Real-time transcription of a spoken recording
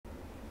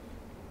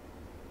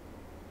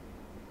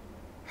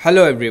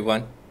Hello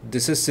everyone,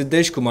 this is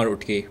Siddesh Kumar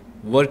Utage,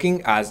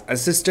 working as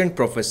Assistant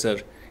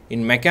Professor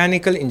in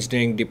Mechanical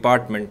Engineering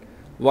Department,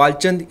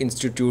 Walchand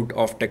Institute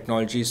of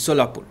Technology,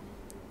 Solapur.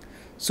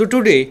 So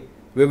today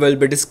we will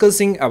be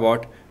discussing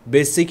about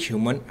basic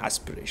human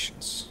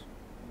aspirations.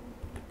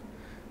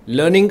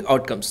 Learning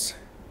outcomes.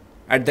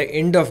 At the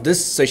end of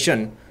this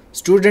session,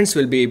 students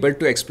will be able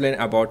to explain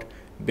about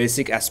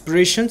basic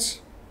aspirations.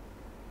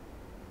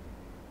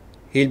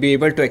 He'll be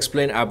able to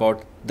explain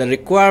about the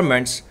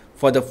requirements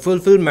for the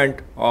fulfillment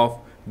of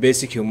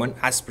basic human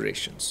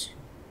aspirations.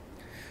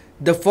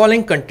 The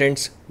following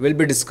contents will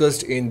be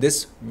discussed in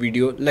this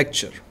video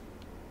lecture.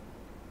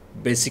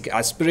 Basic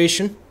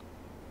aspiration,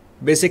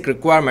 basic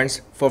requirements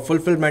for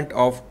fulfillment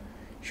of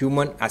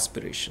human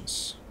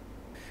aspirations.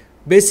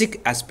 Basic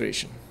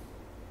aspiration.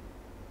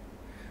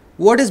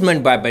 What is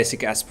meant by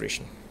basic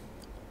aspiration?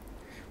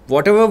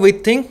 Whatever we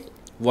think,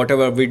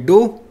 whatever we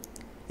do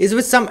is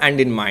with some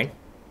end in mind.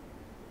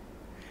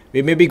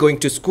 We may be going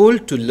to school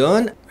to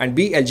learn and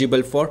be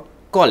eligible for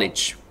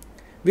college.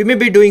 We may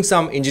be doing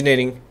some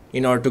engineering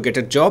in order to get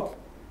a job.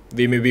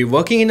 We may be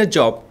working in a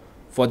job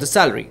for the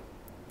salary.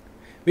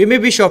 We may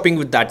be shopping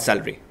with that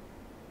salary.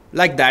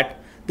 Like that,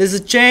 there is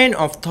a chain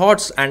of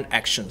thoughts and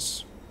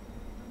actions.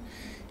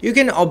 You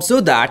can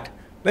observe that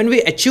when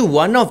we achieve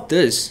one of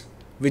this,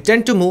 we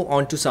tend to move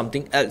on to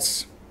something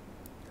else.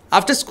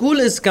 After school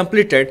is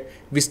completed,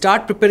 we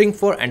start preparing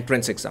for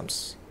entrance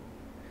exams.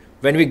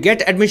 When we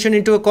get admission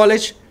into a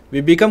college, we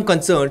become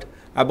concerned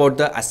about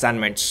the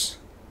assignments,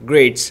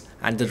 grades,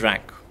 and the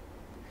rank.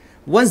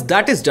 Once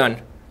that is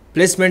done,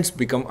 placements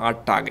become our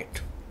target.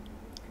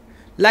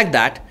 Like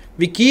that,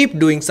 we keep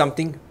doing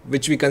something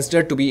which we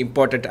consider to be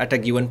important at a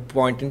given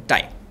point in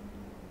time.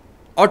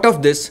 Out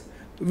of this,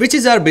 which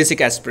is our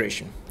basic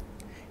aspiration?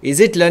 Is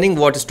it learning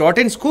what is taught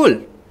in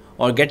school,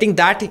 or getting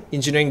that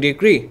engineering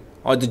degree,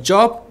 or the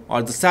job,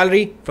 or the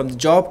salary from the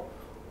job,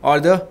 or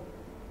the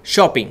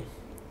shopping?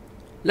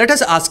 Let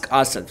us ask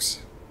ourselves,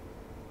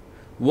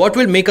 what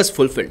will make us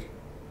fulfilled?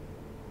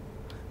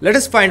 Let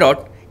us find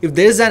out if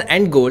there is an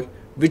end goal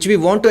which we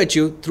want to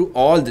achieve through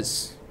all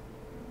this.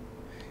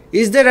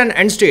 Is there an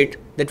end state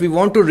that we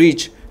want to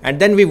reach and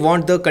then we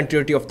want the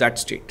continuity of that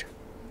state?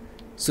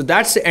 So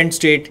that's the end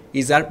state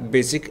is our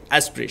basic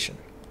aspiration.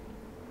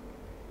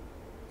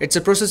 It's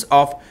a process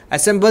of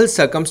assembled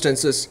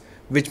circumstances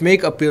which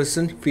make a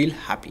person feel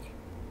happy.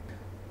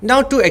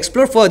 Now to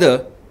explore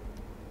further,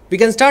 we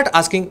can start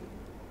asking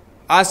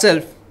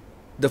ourselves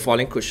the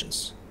following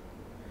questions.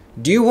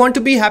 Do you want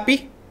to be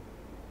happy?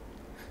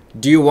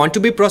 Do you want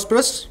to be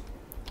prosperous?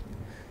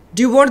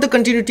 Do you want the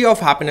continuity of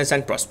happiness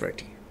and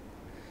prosperity?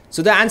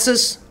 So the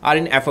answers are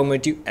in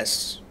affirmative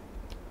S.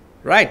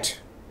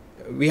 Right?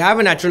 We have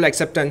a natural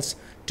acceptance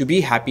to be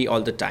happy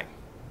all the time.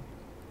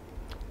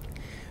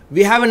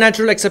 We have a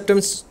natural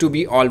acceptance to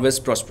be always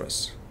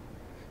prosperous.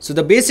 So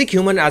the basic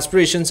human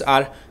aspirations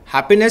are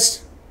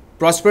happiness,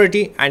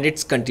 prosperity, and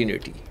its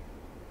continuity.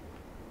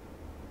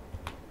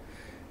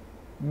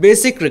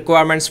 Basic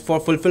requirements for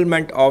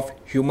fulfillment of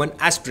human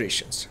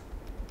aspirations.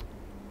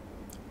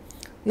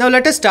 Now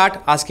let us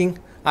start asking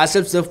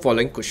ourselves the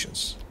following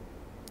questions.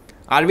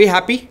 Are we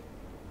happy?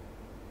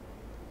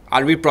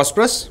 Are we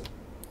prosperous?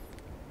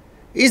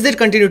 Is there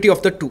continuity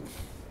of the two?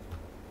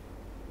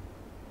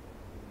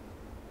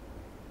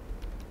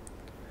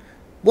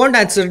 What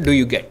answer do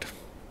you get?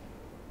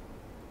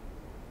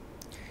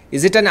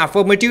 Is it an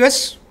affirmative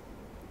yes?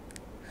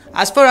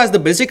 As far as the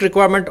basic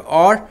requirement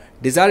or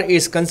desire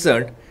is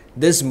concerned,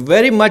 this is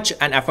very much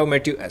an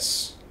affirmative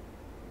S.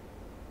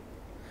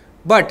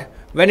 But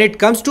when it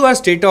comes to our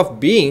state of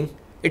being,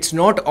 it's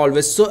not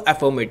always so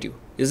affirmative,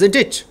 isn't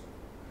it?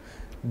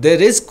 There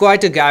is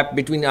quite a gap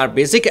between our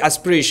basic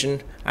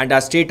aspiration and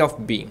our state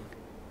of being.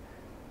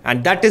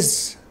 And that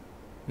is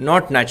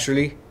not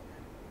naturally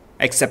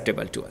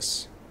acceptable to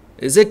us,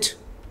 is it?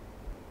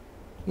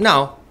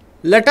 Now,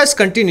 let us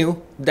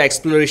continue the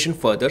exploration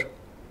further.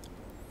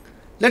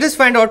 Let us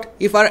find out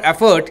if our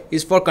effort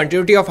is for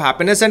continuity of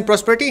happiness and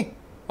prosperity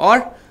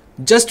or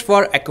just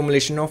for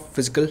accumulation of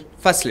physical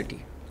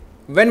facility.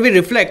 When we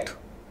reflect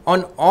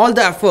on all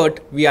the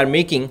effort we are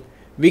making,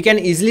 we can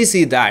easily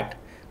see that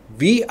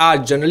we are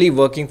generally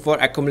working for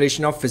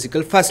accumulation of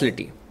physical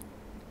facility.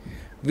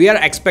 We are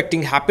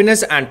expecting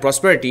happiness and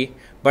prosperity,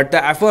 but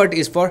the effort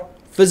is for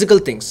physical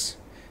things.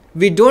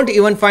 We don't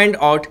even find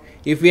out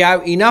if we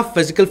have enough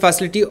physical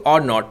facility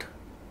or not.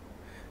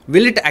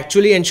 Will it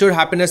actually ensure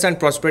happiness and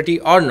prosperity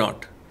or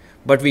not?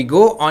 But we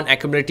go on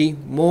accumulating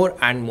more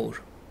and more.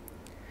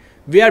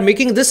 We are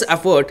making this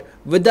effort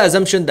with the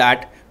assumption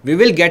that we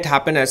will get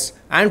happiness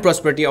and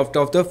prosperity out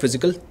of the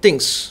physical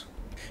things.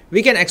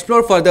 We can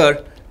explore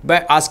further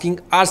by asking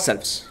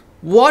ourselves,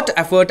 what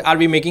effort are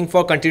we making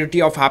for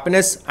continuity of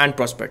happiness and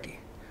prosperity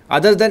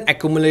other than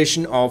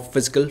accumulation of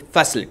physical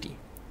facility?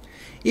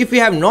 If we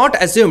have not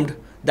assumed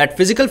that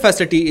physical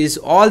facility is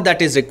all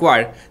that is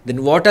required,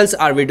 then what else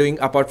are we doing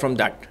apart from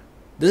that?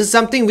 This is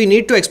something we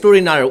need to explore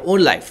in our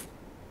own life.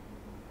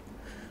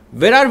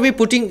 Where are we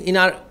putting in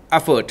our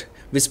effort?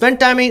 We spend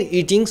time in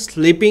eating,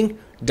 sleeping,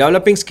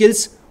 developing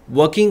skills.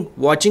 working,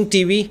 watching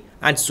TV,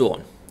 and so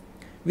on.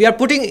 We are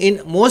putting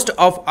in most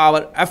of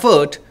our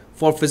effort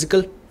for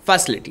physical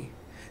facility.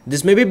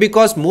 This may be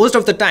because most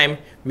of the time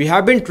we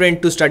have been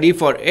trained to study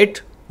for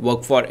it,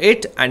 work for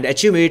it, and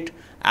achieve it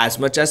as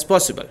much as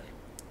possible.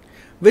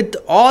 With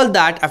all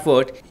that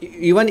effort,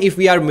 even if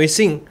we are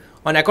missing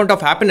on account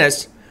of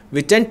happiness,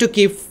 we tend to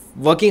keep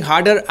working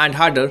harder and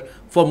harder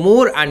for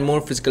more and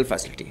more physical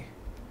facility.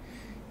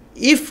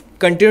 If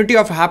continuity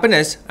of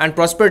happiness and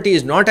prosperity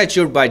is not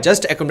achieved by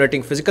just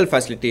accumulating physical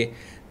facility,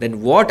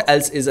 then what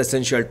else is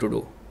essential to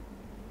do?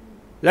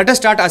 Let us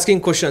start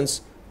asking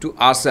questions to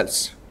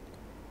ourselves.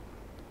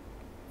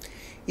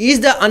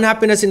 Is the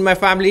unhappiness in my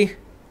family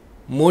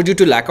more due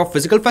to lack of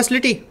physical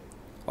facility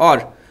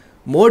or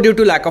more due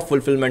to lack of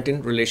fulfillment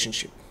in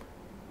relationship?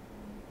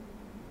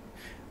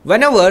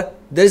 Whenever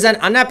there is an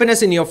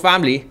unhappiness in your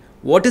family,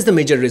 what is the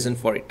major reason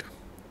for it?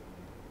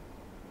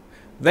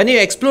 When you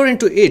explore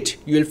into it,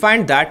 you will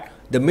find that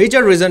the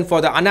major reason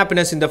for the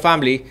unhappiness in the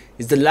family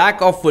is the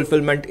lack of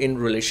fulfillment in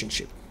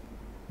relationship.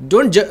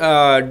 Don't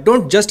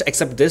just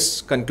accept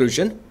this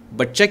conclusion,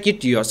 but check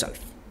it yourself.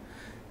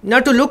 Now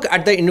to look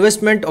at the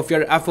investment of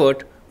your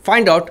effort,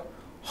 find out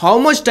how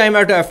much time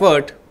and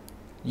effort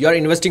you are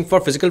investing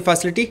for physical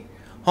facility,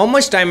 how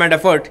much time and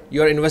effort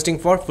you are investing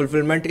for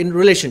fulfillment in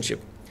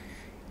relationship.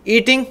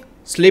 Eating,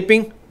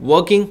 sleeping,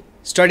 working,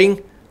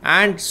 studying,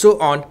 and so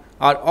on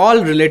are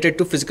all related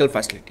to physical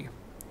facility.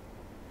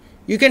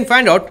 You can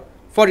find out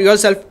for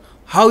yourself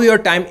how your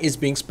time is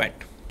being spent.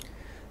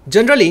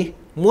 Generally,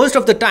 most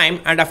of the time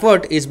and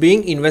effort is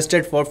being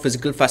invested for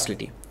physical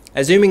facility,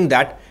 assuming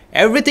that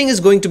everything is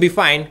going to be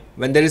fine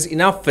when there is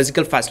enough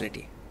physical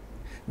facility.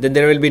 Then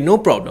there will be no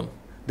problem.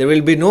 There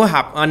will be no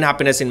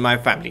unhappiness in my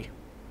family.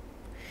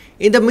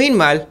 In the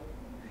meanwhile,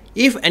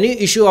 if any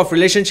issue of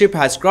relationship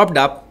has cropped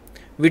up,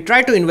 we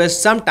try to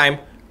invest some time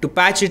to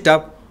patch it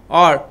up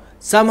or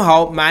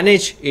somehow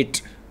manage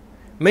it.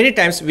 Many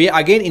times we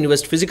again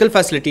invest physical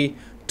facility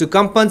to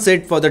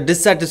compensate for the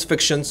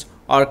dissatisfactions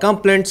or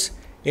complaints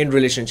in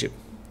relationship.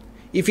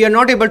 If we are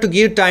not able to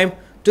give time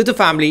to the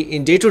family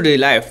in day-to-day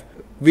life,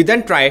 we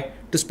then try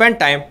to spend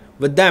time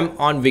with them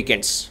on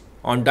weekends,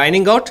 on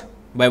dining out,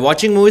 by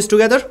watching movies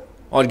together,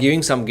 or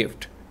giving some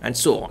gift, and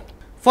so on.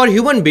 For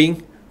human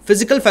being,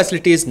 physical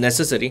facility is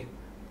necessary,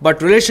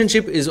 but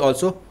relationship is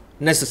also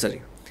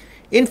necessary.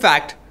 In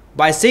fact,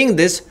 by saying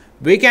this,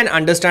 we can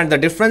understand the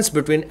difference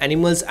between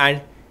animals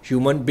and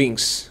human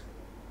beings.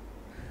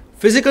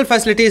 Physical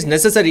facility is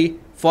necessary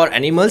for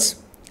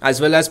animals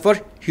as well as for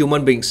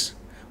human beings.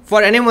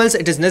 For animals,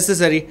 it is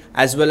necessary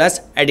as well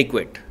as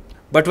adequate.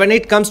 But when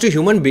it comes to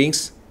human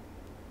beings,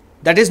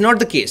 that is not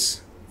the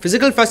case.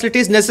 Physical facility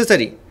is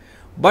necessary,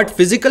 but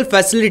physical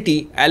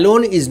facility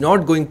alone is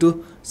not going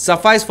to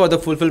suffice for the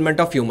fulfillment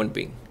of human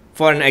being.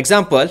 For an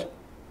example,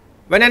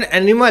 when an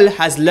animal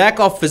has lack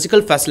of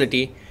physical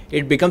facility,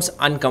 it becomes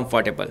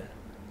uncomfortable.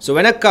 So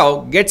when a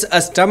cow gets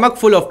a stomach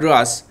full of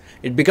grass,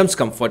 it becomes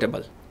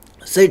comfortable,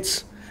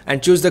 sits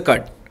and chews the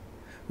cud.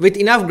 With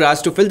enough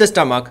grass to fill the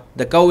stomach,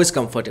 the cow is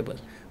comfortable.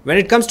 When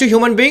it comes to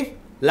human being,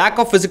 lack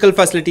of physical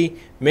facility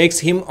makes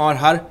him or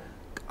her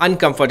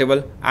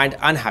uncomfortable and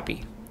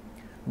unhappy.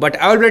 But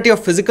availability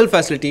of physical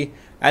facility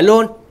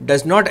alone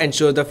does not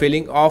ensure the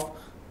feeling of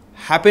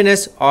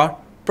happiness or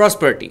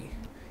prosperity.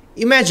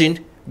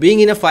 Imagine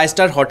being in a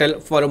 5-star hotel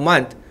for a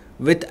month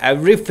with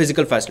every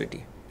physical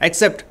facility,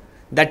 except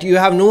that you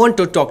have no one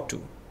to talk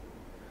to.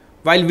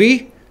 While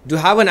we do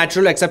have a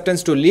natural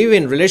acceptance to live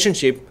in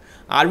relationship,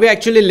 are we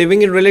actually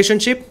living in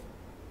relationship?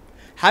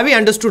 Have we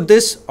understood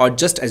this or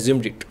just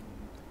assumed it?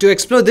 To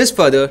explore this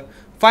further,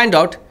 find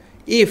out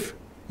if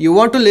you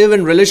want to live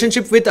in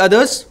relationship with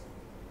others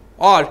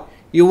or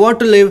you want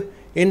to live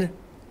in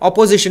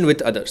opposition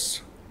with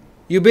others.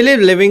 You believe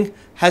living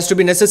has to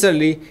be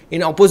necessarily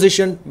in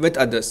opposition with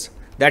others.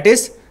 That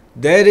is,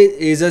 there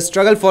is a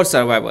struggle for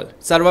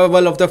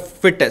survival of the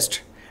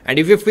fittest. And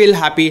if you feel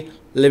happy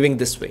living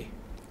this way,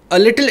 a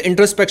little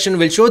introspection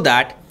will show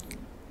that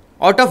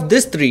out of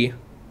these three,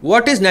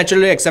 what is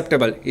naturally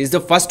acceptable is the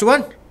first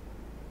one.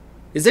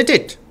 Is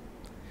it?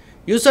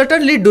 You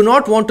certainly do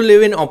not want to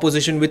live in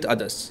opposition with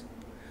others,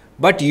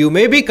 but you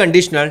may be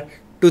conditional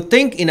to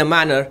think in a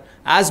manner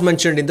as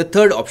mentioned in the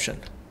third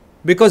option,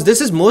 because this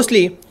is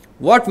mostly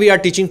what we are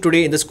teaching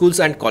today in the schools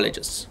and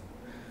colleges.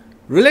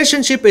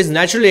 Relationship is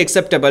naturally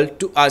acceptable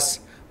to us,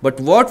 but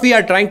what we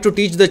are trying to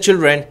teach the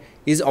children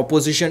is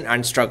opposition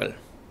and struggle.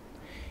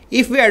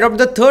 If we adopt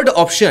the third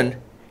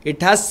option,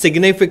 it has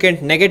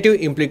significant negative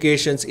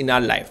implications in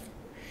our life,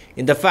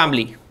 in the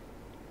family,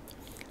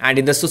 and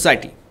in the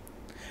society.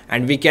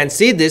 And we can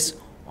see this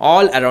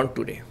all around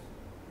today.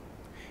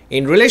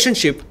 In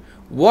relationship,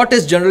 what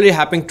is generally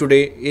happening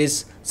today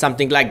is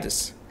something like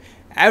this.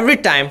 Every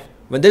time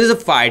when there is a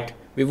fight,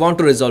 we want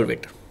to resolve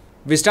it.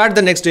 We start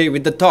the next day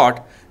with the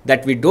thought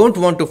that we don't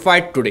want to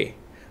fight today,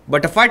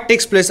 but a fight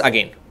takes place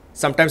again,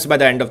 sometimes by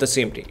the end of the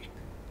same day.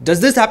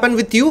 Does this happen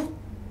with you,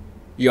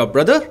 your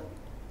brother,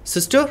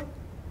 sister,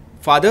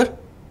 father,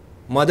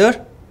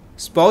 mother,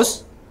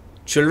 spouse,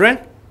 children,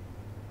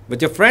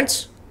 with your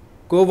friends,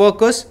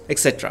 co-workers,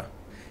 etc.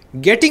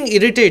 Getting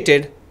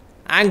irritated,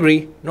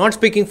 angry, not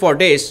speaking for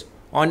days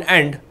on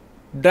end,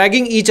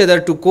 dragging each other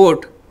to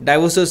court,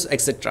 divorces,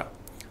 etc.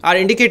 are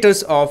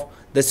indicators of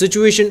the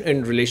situation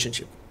in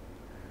relationship.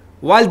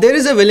 While there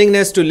is a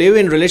willingness to live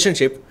in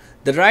relationship,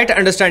 the right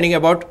understanding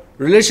about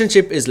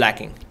relationship is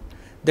lacking.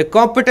 The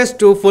competence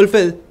to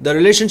fulfill the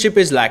relationship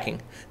is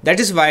lacking. That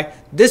is why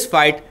this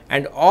fight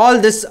and all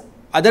these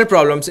other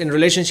problems in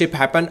relationship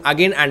happen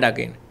again and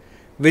again.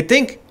 We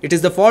think it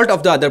is the fault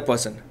of the other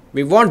person.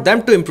 We want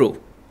them to improve.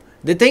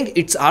 They think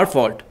it's our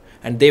fault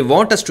and they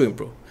want us to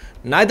improve.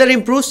 Neither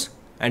improves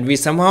and we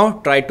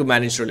somehow try to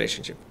manage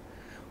relationship.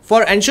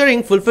 For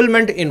ensuring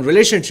fulfillment in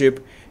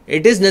relationship,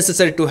 it is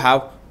necessary to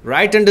have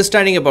right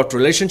understanding about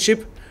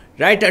relationship.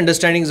 Right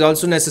understanding is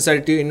also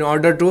necessary in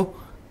order to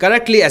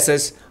correctly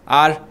assess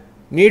our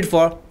need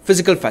for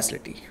physical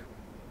facility.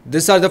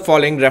 These are the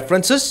following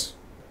references.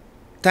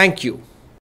 Thank you.